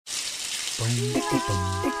Have you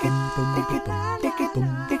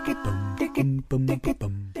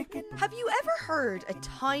ever heard a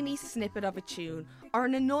tiny snippet of a tune or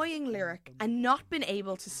an annoying lyric and not been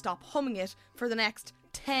able to stop humming it for the next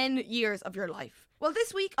 10 years of your life? Well,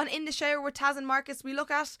 this week on In the Shower with Taz and Marcus, we look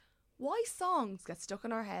at why songs get stuck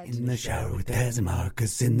in our head. In the shower with Taz and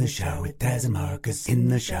Marcus, in the shower with Taz and Marcus, in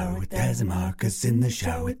the shower with Taz and Marcus, in the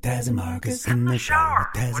shower with Taz and Marcus, in the shower with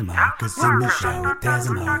Taz and Marcus, in the shower with Taz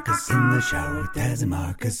and Marcus, in the shower with Taz and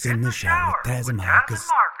Marcus, in the shower with Taz and Marcus.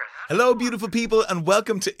 Hello, beautiful people, and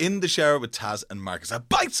welcome to In the Shower with Taz and Marcus, a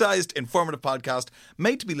bite-sized, informative podcast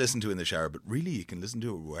made to be listened to in the shower, but really you can listen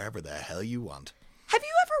to it wherever the hell you want. Have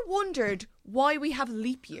you ever wondered why we have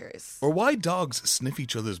leap years? Or why dogs sniff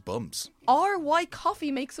each other's bums? Or why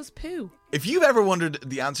coffee makes us poo? If you've ever wondered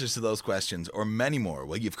the answers to those questions, or many more,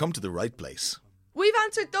 well, you've come to the right place. We've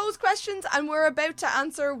answered those questions and we're about to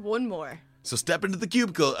answer one more. So step into the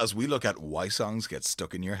cubicle as we look at why songs get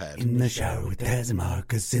stuck in your head. In the shower with Taz and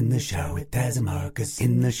Marcus, in the shower with Taz and Marcus,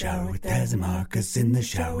 in the shower with Taz and Marcus, in the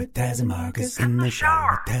shower with Taz and Marcus, in the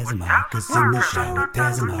shower with Taz and Marcus, in the shower with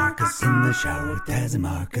Taz and Marcus, in the shower with Taz and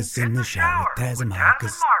Marcus, in the shower with Taz and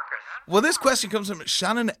Marcus. Well, this question comes from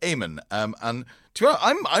Shannon Eamon, and to be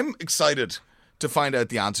honest, I'm excited to find out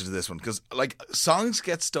the answer to this one, because songs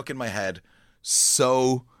get stuck in my head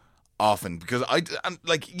so often, because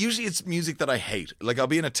usually it's music that I hate. Like, I'll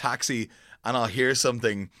be in a taxi and I'll hear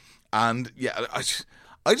something, and I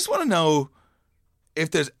just want to know if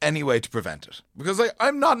there's any way to prevent it, because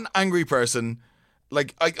I'm not an angry person.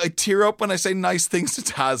 Like, I tear up when I say nice things to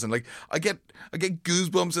Taz, and I get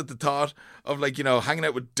goosebumps at the thought of hanging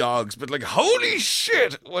out with dogs. But holy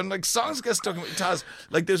shit, when songs get stuck in Taz,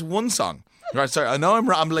 there's one song. Right, sorry, I know I'm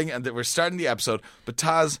rambling and that we're starting the episode, but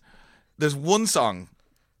Taz, there's one song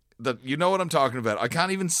that you know what I'm talking about. I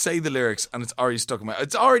can't even say the lyrics and it's already stuck in my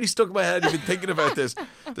head. You've been thinking about this.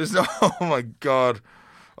 There's no, oh my God.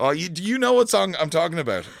 Oh, do you know what song I'm talking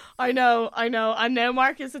about? I know. And now,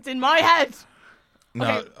 Marcus, it's in my head.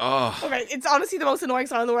 No. Okay. Oh. Okay, it's honestly the most annoying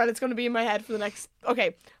song in the world. It's going to be in my head for the next...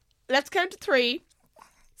 Okay, let's count to 3,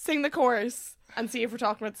 sing the chorus, and see if we're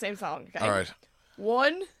talking about the same song. Okay? All right.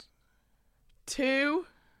 1, 2,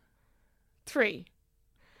 3.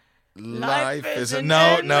 Life is a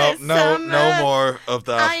no more of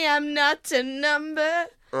that. I am not a number.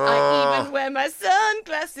 I even wear my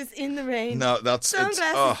sunglasses in the rain. No, that's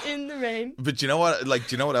sunglasses in the rain. But you know what? Do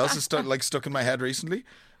you know what else is stuck in my head recently?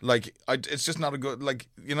 It's just not a good,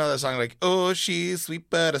 that song, oh, she's sweet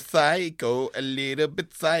but a psycho, a little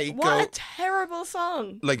bit psycho. What a terrible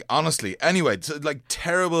song. Honestly. Anyway, it's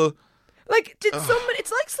terrible.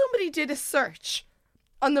 It's like somebody did a search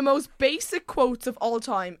on the most basic quotes of all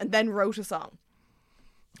time and then wrote a song.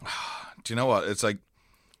 Do you know what? It's I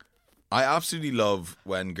absolutely love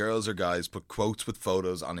when girls or guys put quotes with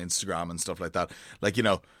photos on Instagram and stuff like that.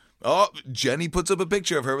 Jenny puts up a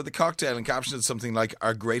picture of her with a cocktail and captions it something like,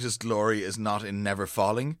 our greatest glory is not in never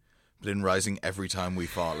falling, but in rising every time we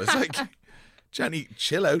fall. It's Jenny,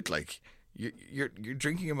 chill out. You're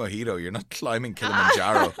drinking a mojito. You're not climbing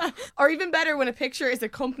Kilimanjaro. Or even better, when a picture is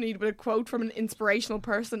accompanied with a quote from an inspirational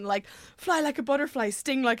person, like, fly like a butterfly,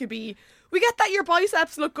 sting like a bee. We get that your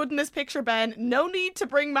biceps look good in this picture, Ben. No need to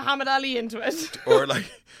bring Muhammad Ali into it. Or do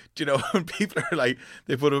you know when people are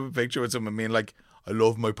they put up a picture with someone being I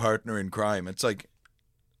love my partner in crime. It's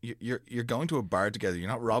you're going to a bar together. You're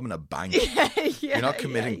not robbing a bank. You're not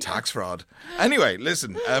committing tax fraud. Anyway,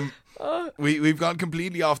 listen. We've gone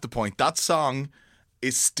completely off the point. That song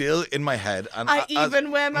is still in my head, and I even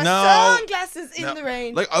wear my sunglasses in the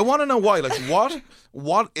rain. I want to know why.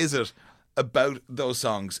 What is it about those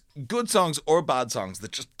songs, good songs or bad songs,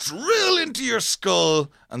 that just drill into your skull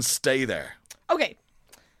and stay there? Okay,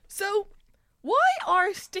 so why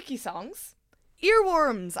are sticky songs,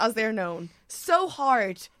 earworms as they're known, so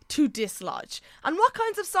hard to dislodge? And what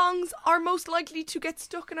kinds of songs are most likely to get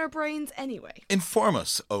stuck in our brains anyway? Inform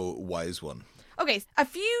us, oh wise one. Okay, a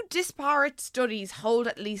few disparate studies hold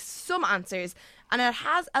at least some answers, and it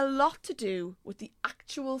has a lot to do with the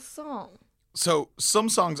actual song. So some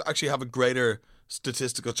songs actually have a greater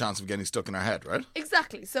statistical chance of getting stuck in our head, right?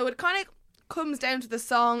 Exactly. So it kind of comes down to the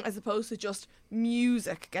song as opposed to just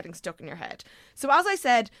music getting stuck in your head. So as I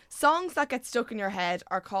said, songs that get stuck in your head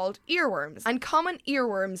are called earworms, and common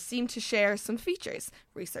earworms seem to share some features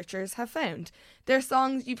researchers have found. They're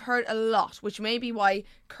songs you've heard a lot, which may be why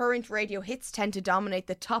current radio hits tend to dominate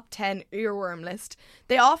the top 10 earworm list.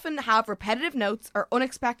 They often have repetitive notes or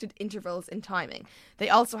unexpected intervals in timing. They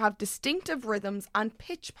also have distinctive rhythms and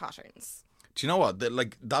pitch patterns. Do you know what?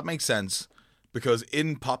 That makes sense. Because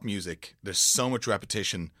in pop music, there's so much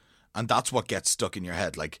repetition and that's what gets stuck in your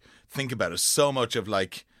head. Like, think about it. So much of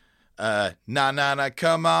like, na na na,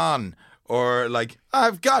 come on, or like,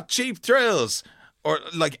 I've got cheap thrills, or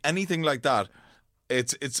like anything like that.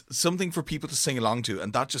 It's something for people to sing along to,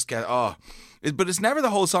 and that just but it's never the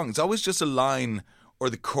whole song. It's always just a line or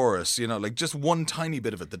the chorus, you know, like just one tiny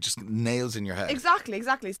bit of it that just nails in your head. Exactly.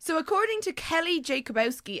 So according to Kelly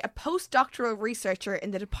Jacobowski, a postdoctoral researcher in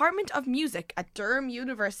the Department of Music at Durham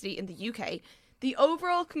University in the UK, the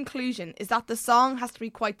overall conclusion is that the song has to be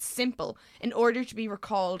quite simple in order to be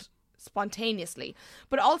recalled spontaneously,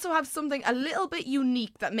 but also have something a little bit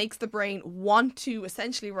unique that makes the brain want to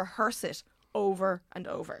essentially rehearse it over and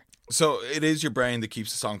over. So it is your brain that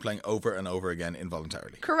keeps the song playing over and over again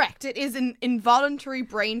involuntarily. Correct. It is an involuntary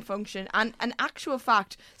brain function, and an actual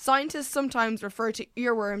fact, scientists sometimes refer to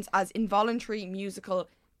earworms as involuntary musical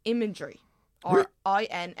imagery, or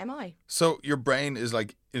INMI. So your brain is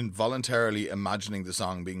like involuntarily imagining the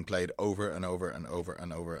song being played over and over and over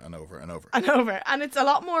and over and over and over. And it's a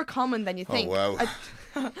lot more common than you think. Oh,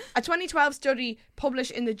 wow. A 2012 study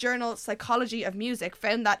published in the journal Psychology of Music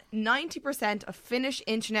found that 90% of Finnish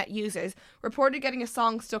internet users reported getting a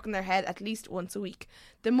song stuck in their head at least once a week.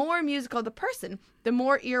 The more musical the person, the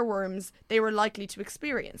more earworms they were likely to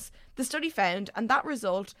experience. The study found, and that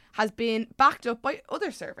result has been backed up by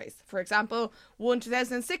other surveys. For example, one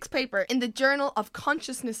 2006 paper in the Journal of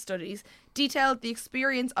Consciousness Studies detailed the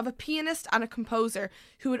experience of a pianist and a composer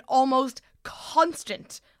who had almost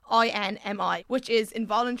constant INMI, which is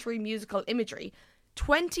involuntary musical imagery.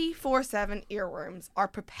 24/7 earworms are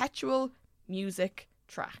perpetual music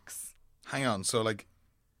tracks. Hang on, so like,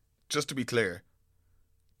 just to be clear,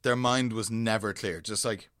 their mind was never clear. Just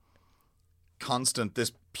like constant,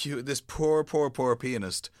 this poor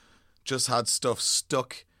pianist just had stuff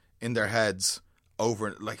stuck in their heads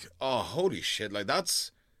over, like, oh, holy shit, like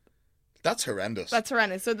that's horrendous. That's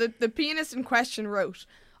horrendous. So the pianist in question wrote,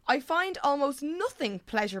 I find almost nothing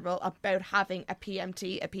pleasurable about having a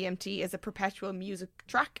PMT. A PMT is a perpetual music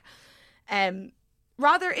track.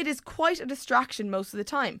 Rather, it is quite a distraction most of the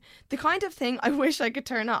time. The kind of thing I wish I could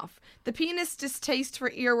turn off. The pianist's distaste for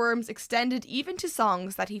earworms extended even to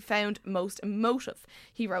songs that he found most emotive,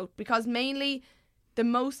 he wrote, because mainly the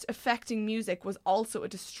most affecting music was also a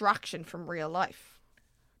distraction from real life.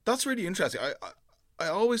 That's really interesting. I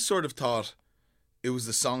always sort of thought it was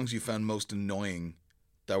the songs you found most annoying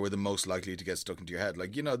that were the most likely to get stuck into your head.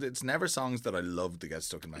 Like, you know, it's never songs that I love to get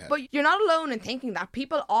stuck in my head. But you're not alone in thinking that.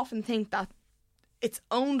 People often think that it's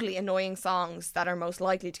only annoying songs that are most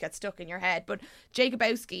likely to get stuck in your head. But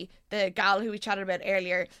Jacobowski, the gal who we chatted about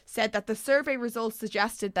earlier, said that the survey results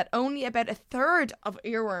suggested that only about a third of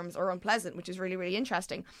earworms are unpleasant, which is really, really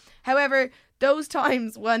interesting. However, those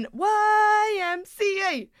times when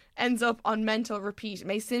YMCA ends up on mental repeat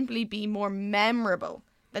may simply be more memorable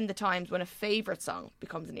than the times when a favourite song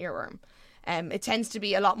becomes an earworm. It tends to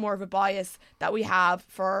be a lot more of a bias that we have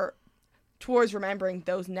towards remembering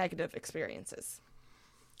those negative experiences.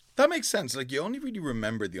 That makes sense. Like, you only really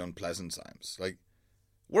remember the unpleasant times. Like,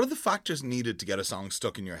 what are the factors needed to get a song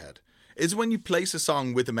stuck in your head? Is when you place a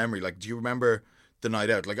song with a memory. Like, do you remember the night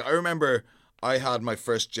out? Like, I remember I had my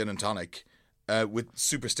first gin and tonic with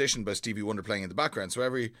Superstition by Stevie Wonder playing in the background. So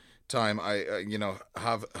every time I,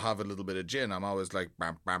 have a little bit of gin, I'm always like,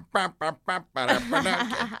 get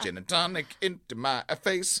gin and tonic into my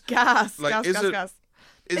face. Gas.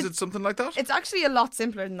 Is it something like that? It's actually a lot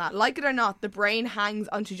simpler than that. Like it or not, the brain hangs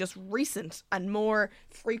onto just recent and more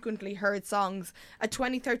frequently heard songs. A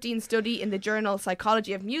 2013 study in the journal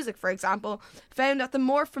Psychology of Music, for example, found that the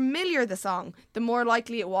more familiar the song, the more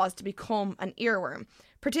likely it was to become an earworm.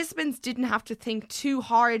 Participants didn't have to think too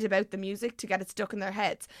hard about the music to get it stuck in their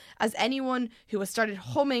heads, as anyone who has started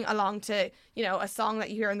humming along to, a song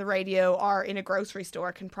that you hear on the radio or in a grocery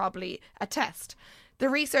store can probably attest. The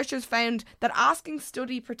researchers found that asking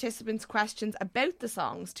study participants questions about the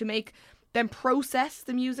songs to make them process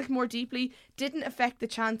the music more deeply didn't affect the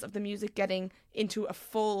chance of the music getting into a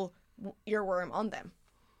full earworm on them.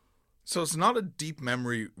 So it's not a deep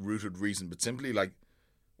memory rooted reason, but simply like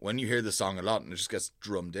when you hear the song a lot and it just gets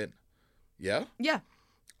drummed in. Yeah? Yeah.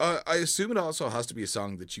 I assume it also has to be a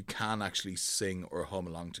song that you can actually sing or hum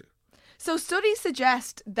along to. So studies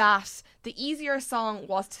suggest that the easier a song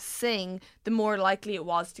was to sing, the more likely it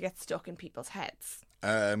was to get stuck in people's heads.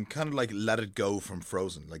 Kind of like Let It Go from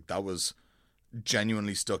Frozen. Like, that was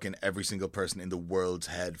genuinely stuck in every single person in the world's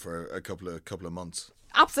head for a couple of months.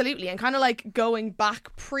 Absolutely, and kind of like going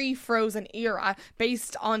back pre-Frozen era,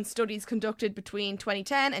 based on studies conducted between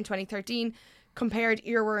 2010 and 2013, compared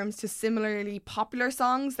earworms to similarly popular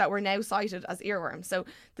songs that were now cited as earworms. So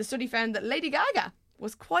the study found that Lady Gaga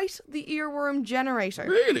was quite the earworm generator.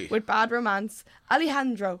 Really? With Bad Romance,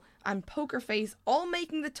 Alejandro and Poker Face all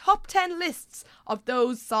making the top 10 lists of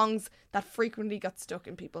those songs that frequently got stuck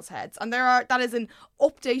in people's heads. And that is an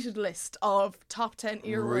updated list of top 10 earworms that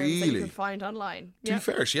you Really? can find online. To be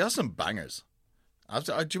fair, she has some bangers.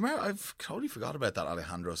 Do you remember? I've totally forgot about that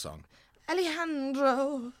Alejandro song.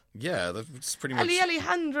 Alejandro. Yeah, that's pretty much...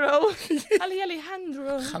 Alejandro.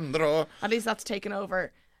 Alejandro. Alejandro. At least that's taken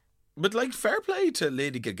over. But like, fair play to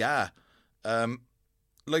Lady Gaga.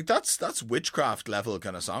 Like that's witchcraft level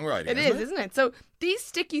kind of songwriting. It is, isn't it? So these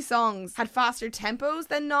sticky songs had faster tempos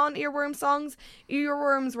than non-earworm songs.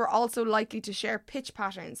 Earworms were also likely to share pitch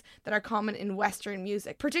patterns that are common in Western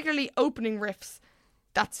music, particularly opening riffs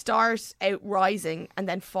that start out rising and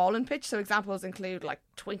then fall in pitch. So examples include like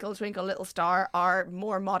Twinkle Twinkle Little Star, or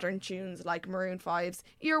more modern tunes like Maroon 5's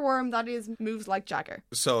Earworm, that is, moves like Jagger.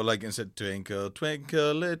 So like instead Twinkle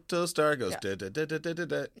Twinkle Little Star goes Yeah. da, da, da, da, da,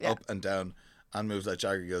 da, Yeah. up and down, and moves like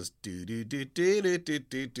Jagger goes do do do do do do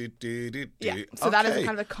do do do do. Yeah, so that is Okay. a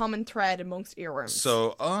kind of a common thread amongst earworms.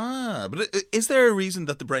 So but is there a reason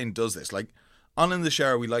that the brain does this? Like on In the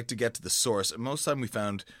Shower, we like to get to the source, and most of the time we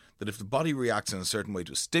found that if the body reacts in a certain way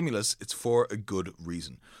to a stimulus, it's for a good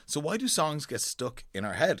reason. So why do songs get stuck in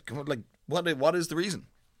our head? Come on, like what is the reason?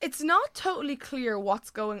 It's not totally clear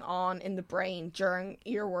what's going on in the brain during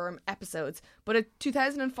earworm episodes, but a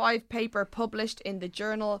 2005 paper published in the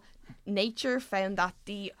journal Nature found that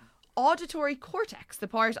the auditory cortex, the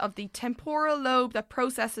part of the temporal lobe that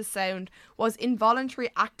processes sound, was involuntarily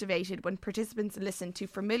activated when participants listened to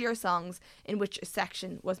familiar songs in which a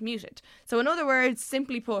section was muted. So in other words,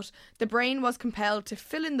 simply put, the brain was compelled to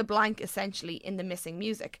fill in the blank essentially in the missing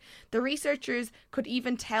music. The researchers could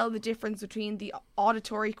even tell the difference between the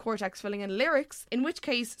auditory cortex filling in lyrics, in which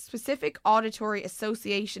case specific auditory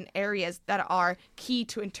association areas that are key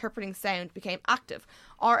to interpreting sound became active,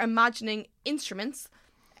 or imagining instruments,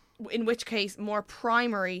 in which case more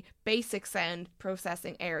primary basic sound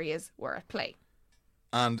processing areas were at play.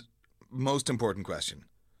 And most important question,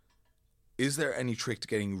 is there any trick to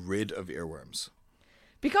getting rid of earworms?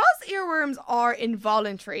 Because earworms are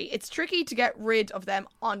involuntary, it's tricky to get rid of them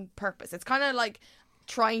on purpose. It's kind of like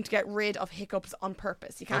trying to get rid of hiccups on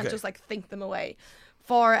purpose. You can't Okay. just like think them away.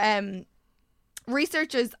 For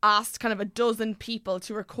researchers asked kind of a dozen people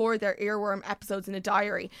to record their earworm episodes in a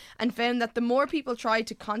diary and found that the more people tried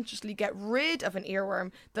to consciously get rid of an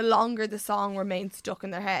earworm, the longer the song remained stuck in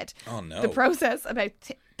their head. Oh, no. The process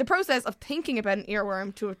of thinking about an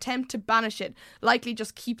earworm to attempt to banish it likely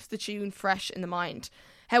just keeps the tune fresh in the mind.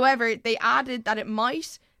 However, they added that it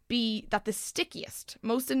might be that the stickiest,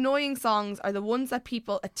 most annoying songs are the ones that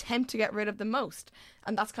people attempt to get rid of the most.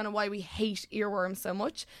 And that's kind of why we hate earworms so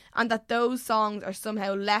much. And that those songs are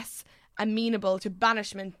somehow less amenable to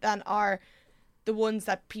banishment than are the ones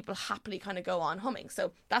that people happily kind of go on humming.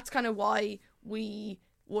 So that's kind of why we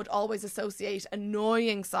would always associate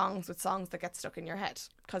annoying songs with songs that get stuck in your head.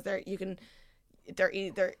 Because they're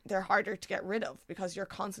harder to get rid of because you're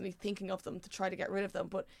constantly thinking of them to try to get rid of them.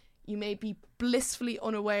 But you may be blissfully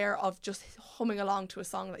unaware of just humming along to a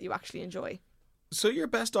song that you actually enjoy. So you're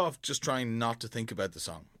best off just trying not to think about the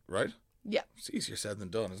song, right? Yeah. It's easier said than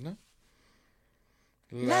done, isn't it?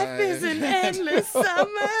 Life is an endless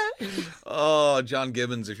summer. Oh, John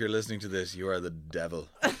Gibbons, if you're listening to this, you are the devil.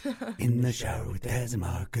 In the shower with Taz and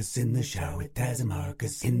Marcus, in the shower with Taz and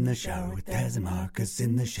Marcus, in the shower with Taz and Marcus,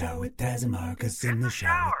 in the shower with Taz and Marcus, in the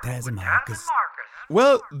shower with Taz and Marcus.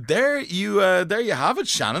 Well, there you have it,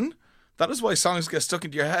 Shannon. That is why songs get stuck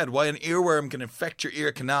into your head, why an earworm can infect your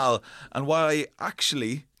ear canal, and why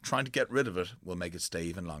actually trying to get rid of it will make it stay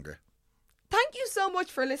even longer. Thank you so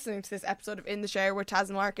much for listening to this episode of In the Shower with Taz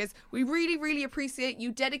and Marcus. We really, really appreciate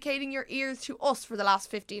you dedicating your ears to us for the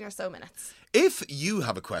last 15 or so minutes. If you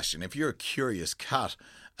have a question, if you're a curious cat,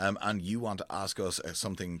 and you want to ask us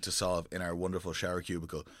something to solve in our wonderful shower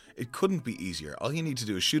cubicle, it couldn't be easier. All you need to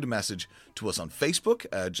do is shoot a message to us on Facebook.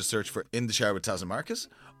 Just search for In the Shower with Taz and Marcus.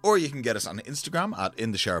 Or you can get us on Instagram at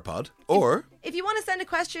In the Shower Pod. Or If you want to send a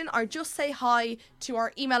question or just say hi to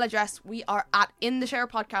our email address, we are at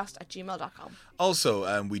intheshowerpodcast@gmail.com.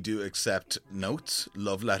 also, we do accept notes,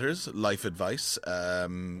 love letters, life advice,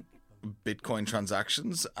 Bitcoin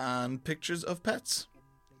transactions, and pictures of pets.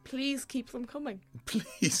 Please keep them coming.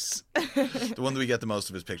 Please. The one that we get the most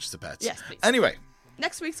of is pictures of pets. Yes, please. Anyway,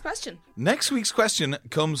 Next week's question. next week's question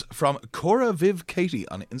comes from Cora Viv Katie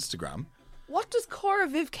on Instagram. What does Cora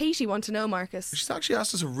Viv Katie want to know, Marcus? She's actually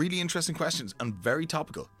asked us a really interesting question and very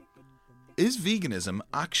topical. Is veganism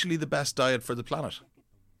actually the best diet for the planet?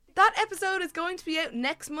 That episode is going to be out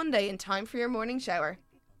next Monday in time for your morning shower.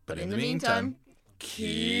 But in the meantime,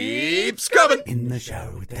 keep scrubbing. In the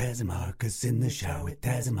shower with Taz and Marcus. In the shower with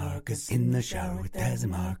Taz and Marcus. In the shower with Taz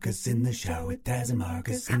and Marcus. In the shower with Taz and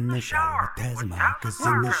Marcus. In the shower with Taz and Marcus.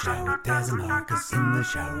 In the shower with Taz and Marcus. In the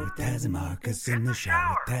shower with Taz and Marcus. In the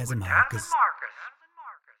shower with Taz and Marcus.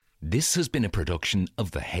 This has been a production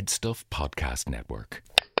of the Headstuff Podcast Network.